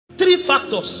Three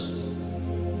factors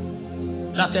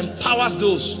that empowers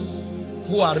those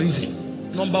who are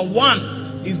raising. Number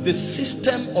one is the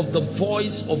system of the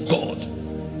voice of God.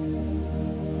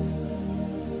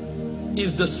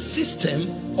 Is the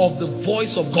system of the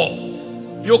voice of God.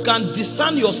 You can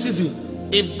discern your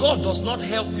season. If God does not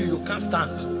help you, you can't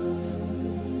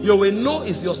stand. You will know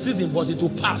it's your season, but it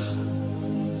will pass.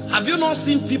 Have you not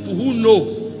seen people who know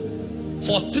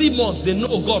for 3 months they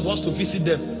know God wants to visit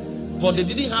them, but they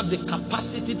didn't have the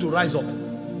capacity to rise up?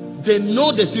 They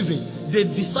know the season, they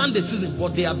discern the season,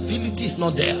 but their ability is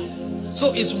not there.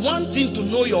 So it's one thing to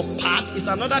know your part, it's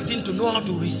another thing to know how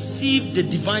to receive the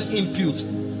divine input.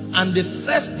 And the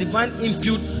first divine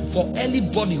input for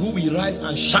anybody who will rise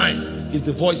and shine is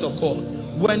the voice of God.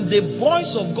 When the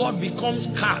voice of God becomes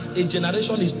cast, a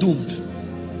generation is doomed.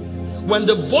 When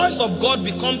the voice of God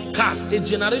becomes cast, a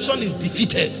generation is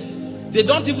defeated. They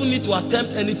don't even need to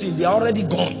attempt anything, they are already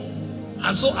gone.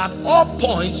 And so at all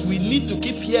points, we need to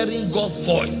keep hearing God's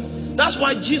voice. That's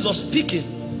why Jesus speaking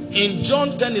in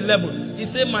John 10:11, he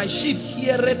said, my sheep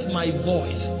heareth my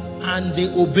voice and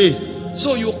they obey.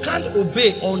 So you can't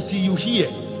obey until you hear.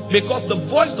 Because the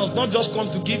voice does not just come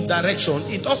to give direction,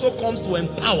 it also comes to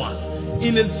empower.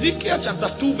 In Ezekiel chapter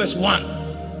 2 verse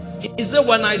 1, he said,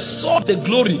 when I saw the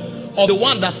glory of the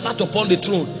one that sat upon the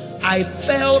throne, I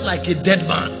fell like a dead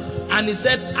man. And he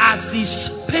said, as he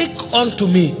spake unto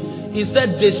me, he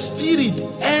said, the Spirit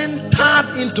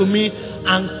entered into me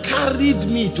and carried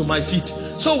me to my feet.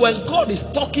 So when God is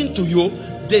talking to you,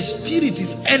 the Spirit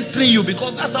is entering you,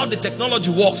 because that's how the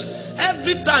technology works.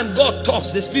 Every time God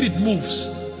talks, the Spirit moves.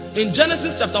 In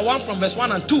Genesis chapter 1 from verse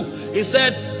 1 and 2, he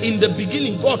said, in the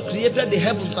beginning God created the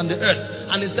heavens and the earth.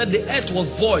 And he said the earth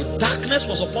was void, darkness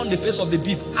was upon the face of the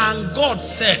deep. And God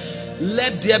said,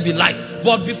 let there be light.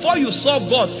 But before you saw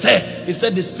God say, he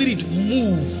said the Spirit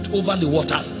moved over the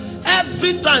waters.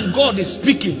 Every time God is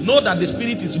speaking, know that the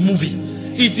Spirit is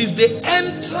moving. It is the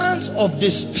entrance of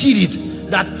the Spirit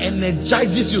that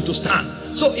energizes you to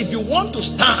stand. So if you want to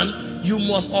stand, you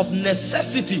must of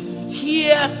necessity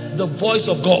hear the voice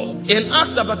of God. In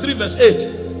Acts chapter 3 verse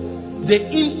 8, the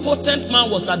impotent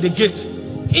man was at the gate.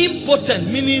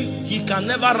 Impotent meaning he can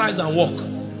never rise and walk,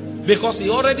 because he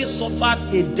already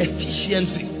suffered a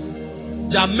deficiency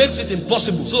that makes it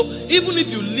impossible. So even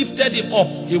if you lifted him up,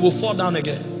 he will fall down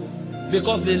again,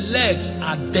 because the legs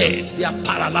are dead, they are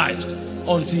paralyzed,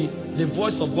 until the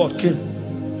voice of God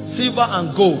came. Silver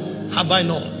and gold have I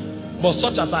none, but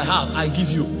such as I have I give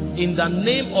you. In the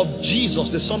name of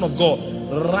Jesus, the Son of God,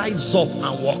 rise up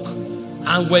and walk.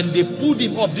 And when they pulled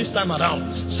him up this time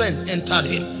around, strength entered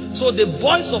him. So the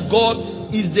voice of God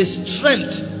is the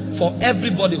strength for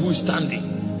everybody who is standing.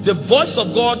 The voice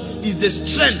of God is the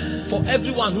strength for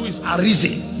everyone who is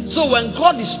arisen. So when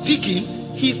God is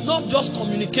speaking, he's not just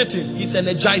communicating, he's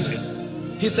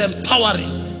energizing, he's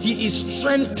empowering, he is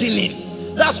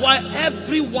strengthening. That's why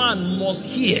everyone must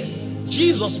hear.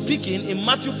 Jesus speaking in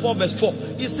Matthew 4 verse 4,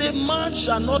 he said, man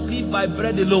shall not live by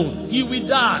bread alone, he will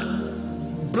die.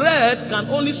 Bread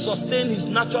can only sustain his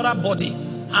natural body,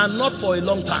 and not for a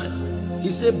long time. He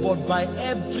said, but by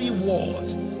every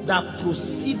word that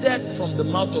proceeded from the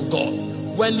mouth of God.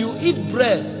 When you eat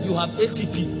bread, you have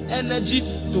ATP, energy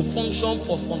to function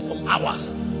for some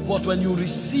hours. But when you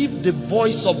receive the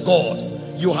voice of God,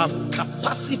 you have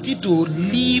capacity to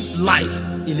live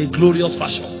life in a glorious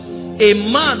fashion. A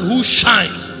man who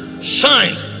shines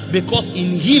because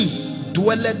in him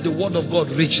dwelleth the word of God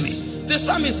richly. The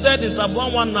psalmist said in Psalm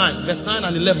 119 verse 9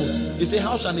 and 11, he said,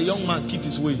 how shall a young man keep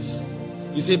his ways?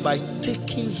 He said, by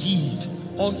taking heed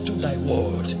unto thy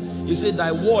word. He said,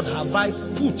 thy word have I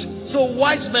put. So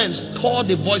wise men store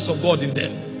the voice of God in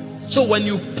them. So when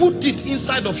you put it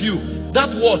inside of you,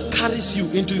 that word carries you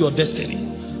into your destiny.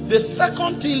 The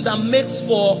second thing that makes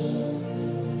for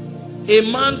a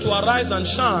man to arise and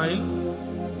shine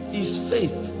is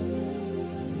faith.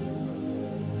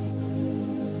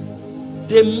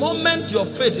 The moment your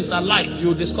faith is alive, you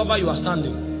will discover you are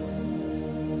standing.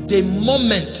 The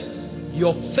moment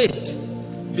your faith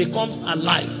becomes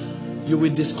alive, you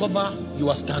will discover you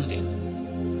are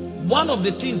standing. One of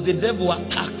the things the devil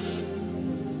attacks,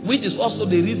 which is also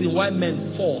the reason why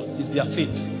men fall, is their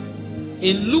faith.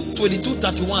 In Luke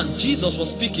 22:31, Jesus was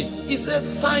speaking. He said,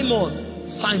 Simon,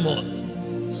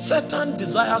 Simon, Satan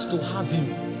desires to have you,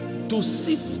 to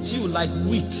sift you like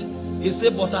wheat. He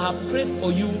said, but I have prayed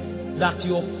for you that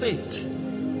your faith.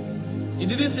 He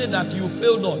didn't say that you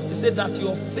fail not. He said that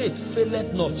your faith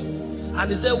faileth not.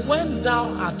 And he said, when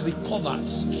thou art recovered,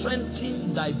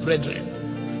 strengthen thy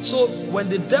brethren. So when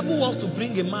the devil wants to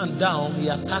bring a man down, he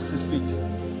attacks his faith.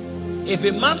 If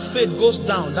a man's faith goes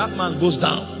down, that man goes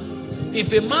down.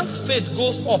 If a man's faith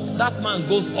goes up, that man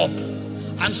goes up.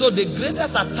 And so the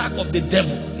greatest attack of the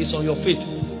devil is on your faith.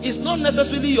 It's not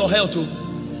necessarily your health.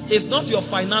 It's not your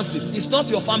finances. It's not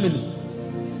your family.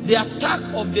 The attack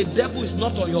of the devil is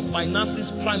not on your finances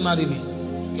primarily.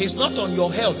 It's not on your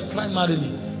health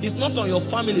primarily. It's not on your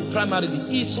family primarily.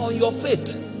 It's on your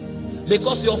faith.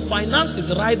 Because your finances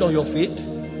ride on your faith.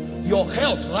 Your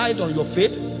health rides on your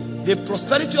faith. The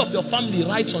prosperity of your family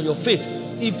rides on your faith.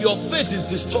 If your faith is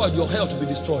destroyed, your health will be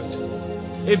destroyed.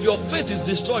 If your faith is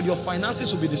destroyed, your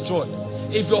finances will be destroyed.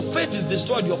 If your faith is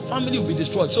destroyed, your family will be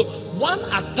destroyed. So one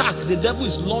attack the devil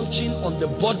is launching on the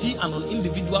body and on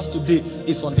individuals today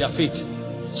is on their faith.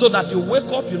 So that you wake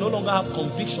up, you no longer have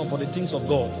conviction for the things of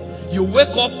God. You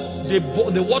wake up,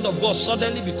 the word of God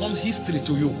suddenly becomes history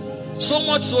to you. So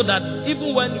much so that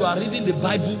even when you are reading the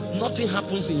Bible, nothing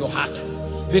happens in your heart.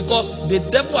 Because the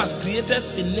devil has created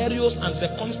scenarios and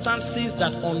circumstances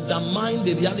that undermine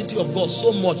the reality of God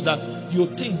so much that you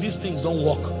think these things don't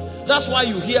work. That's why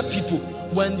you hear people,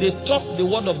 when they talk the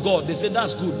word of God, they say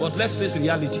that's good, but let's face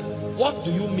reality. What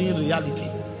do you mean reality?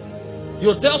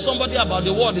 You tell somebody about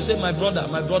the word, they say, my brother,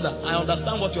 I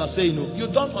understand what you are saying. No, you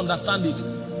don't understand it.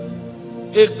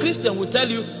 A Christian will tell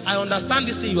you, I understand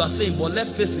this thing you are saying, but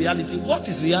let's face reality. What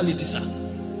is reality, sir?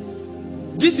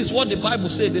 This is what the Bible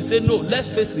said. They say, no,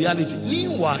 let's face reality.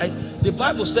 Meanwhile, the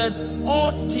Bible said,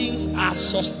 all things are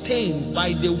sustained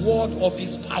by the word of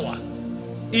his power.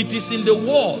 It is in the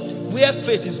word where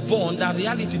faith is born that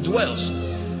reality dwells.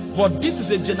 But this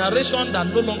is a generation that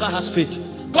no longer has faith.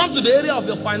 Come to the area of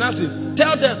your finances.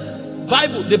 Tell them,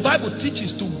 the Bible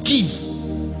teaches to give.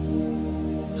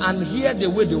 And hear the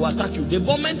way they will attack you. The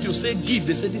moment you say give,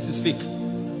 they say this is fake.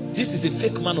 This is a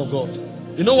fake man of God.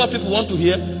 You know what people want to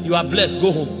hear? You are blessed,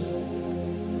 go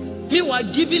home.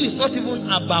 Meanwhile, giving is not even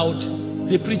about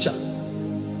the preacher.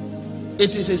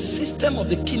 It is a system of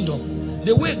the kingdom.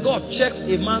 The way God checks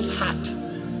a man's heart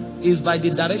is by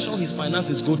the direction his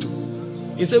finances go to.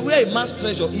 He said, where a man's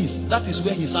treasure is, that is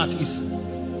where his heart is.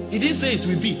 He didn't say it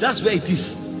will be, that's where it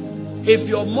is. If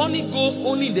your money goes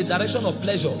only in the direction of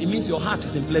pleasure, it means your heart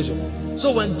is in pleasure.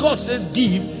 So when God says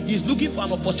give, he's looking for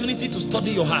an opportunity to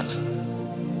study your heart.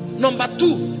 Number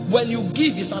two, when you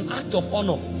give, it's an act of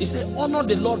honor. He said, honor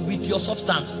the Lord with your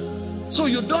substance. So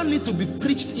you don't need to be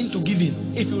preached into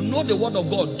giving. If you know the word of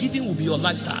God, giving will be your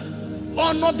lifestyle.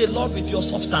 Honor the Lord with your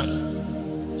substance.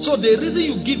 So the reason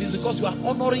you give is because you are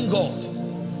honoring God.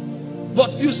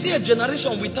 But you see a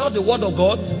generation without the word of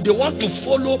God, they want to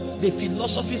follow the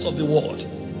philosophies of the world.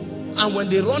 And when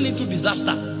they run into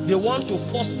disaster, they want to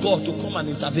force God to come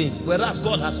and intervene. Whereas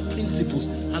God has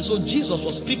principles. And so Jesus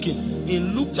was speaking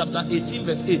in Luke chapter 18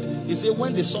 verse 8. He said,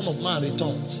 when the Son of Man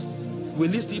returns,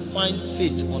 will he still find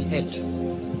faith on earth?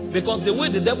 Because the way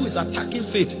the devil is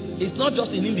attacking faith is not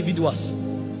just in individuals.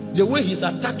 The way he's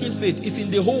attacking faith is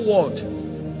in the whole world.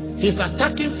 He's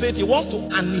attacking faith. He wants to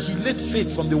annihilate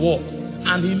faith from the world.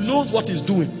 And he knows what he's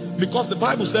doing. Because the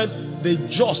Bible said, the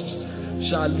just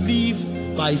shall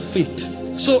live by faith.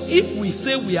 So if we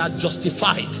say we are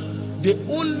justified, the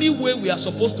only way we are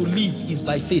supposed to live is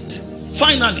by faith.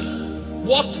 Finally,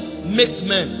 what makes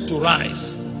men to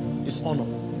rise is honor.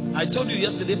 I told you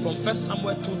yesterday from 1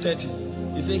 Samuel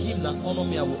 2:30, he said, him that honor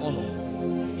me I will honor.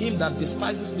 Him that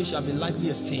despises me shall be lightly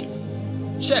esteemed.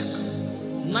 Check.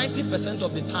 90%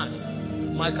 of the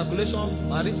time, my calculation,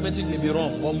 my arithmetic may be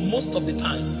wrong, but most of the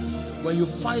time, when you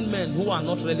find men who are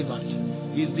not relevant,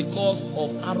 it is because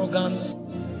of arrogance,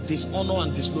 dishonor,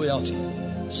 and disloyalty.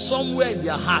 Somewhere in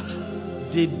their heart,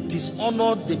 they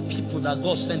dishonor the people that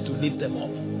God sent to lift them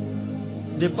up.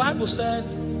 The Bible said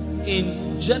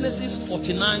in Genesis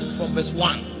 49 from verse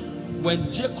 1,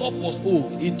 when Jacob was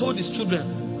old, he told his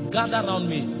children, gather around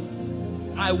me.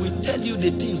 I will tell you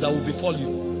the things that will befall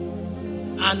you.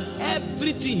 And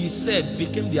everything he said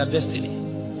became their destiny.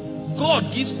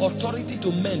 God gives authority to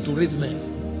men to raise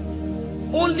men.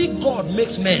 Only God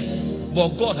makes men,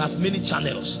 but God has many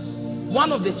channels.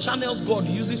 One of the channels God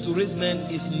uses to raise men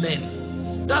is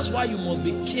men. That's why you must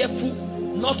be careful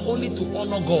not only to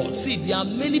honor God. See, there are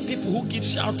many people who keep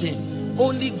shouting,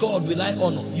 only God will I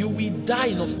honor. You will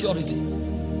die in obscurity.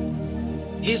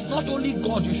 It's not only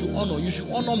God you should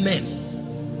honor men.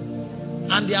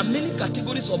 And there are many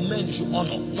categories of men you should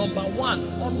honor. Number one,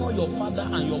 honor your father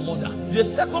and your mother. The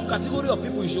second category of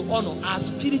people you should honor are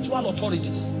spiritual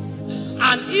authorities.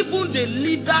 And even the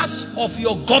leaders of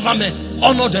your government,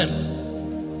 honor them.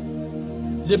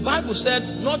 The Bible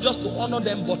said not just to honor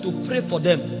them, but to pray for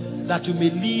them that you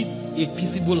may live a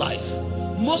peaceable life.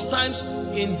 Most times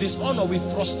in dishonor we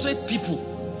frustrate people,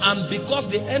 and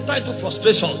because they enter into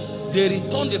frustration, they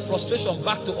return the frustration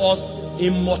back to us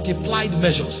in multiplied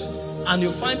measures. and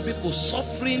you find people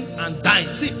suffering and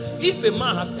dying. See, if a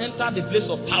man has entered the place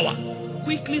of power,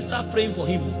 quickly start praying for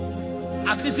him.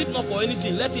 At least if not for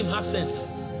anything, let him have sense.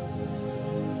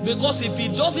 Because if he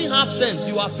doesn't have sense,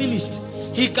 you are finished.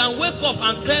 He can wake up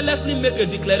and carelessly make a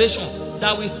declaration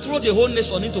that will throw the whole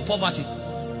nation into poverty.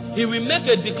 He will make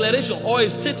a declaration or a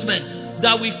statement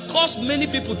that will cause many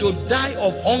people to die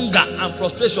of hunger and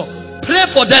frustration. Pray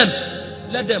for them.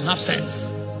 Let them have sense.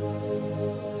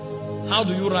 How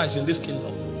do you rise in this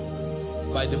kingdom?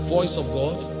 By the voice of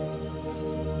God,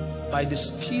 by the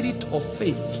spirit of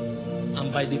faith,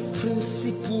 and by the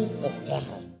principle of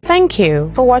honor. Thank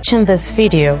you for watching this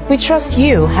video. We trust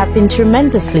you have been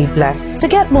tremendously blessed. To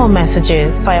get more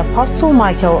messages by Apostle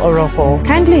Michael Orokpo,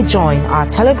 kindly join our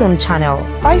Telegram channel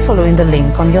by following the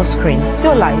link on your screen.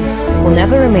 Your life will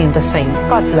never remain the same.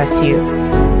 God bless you.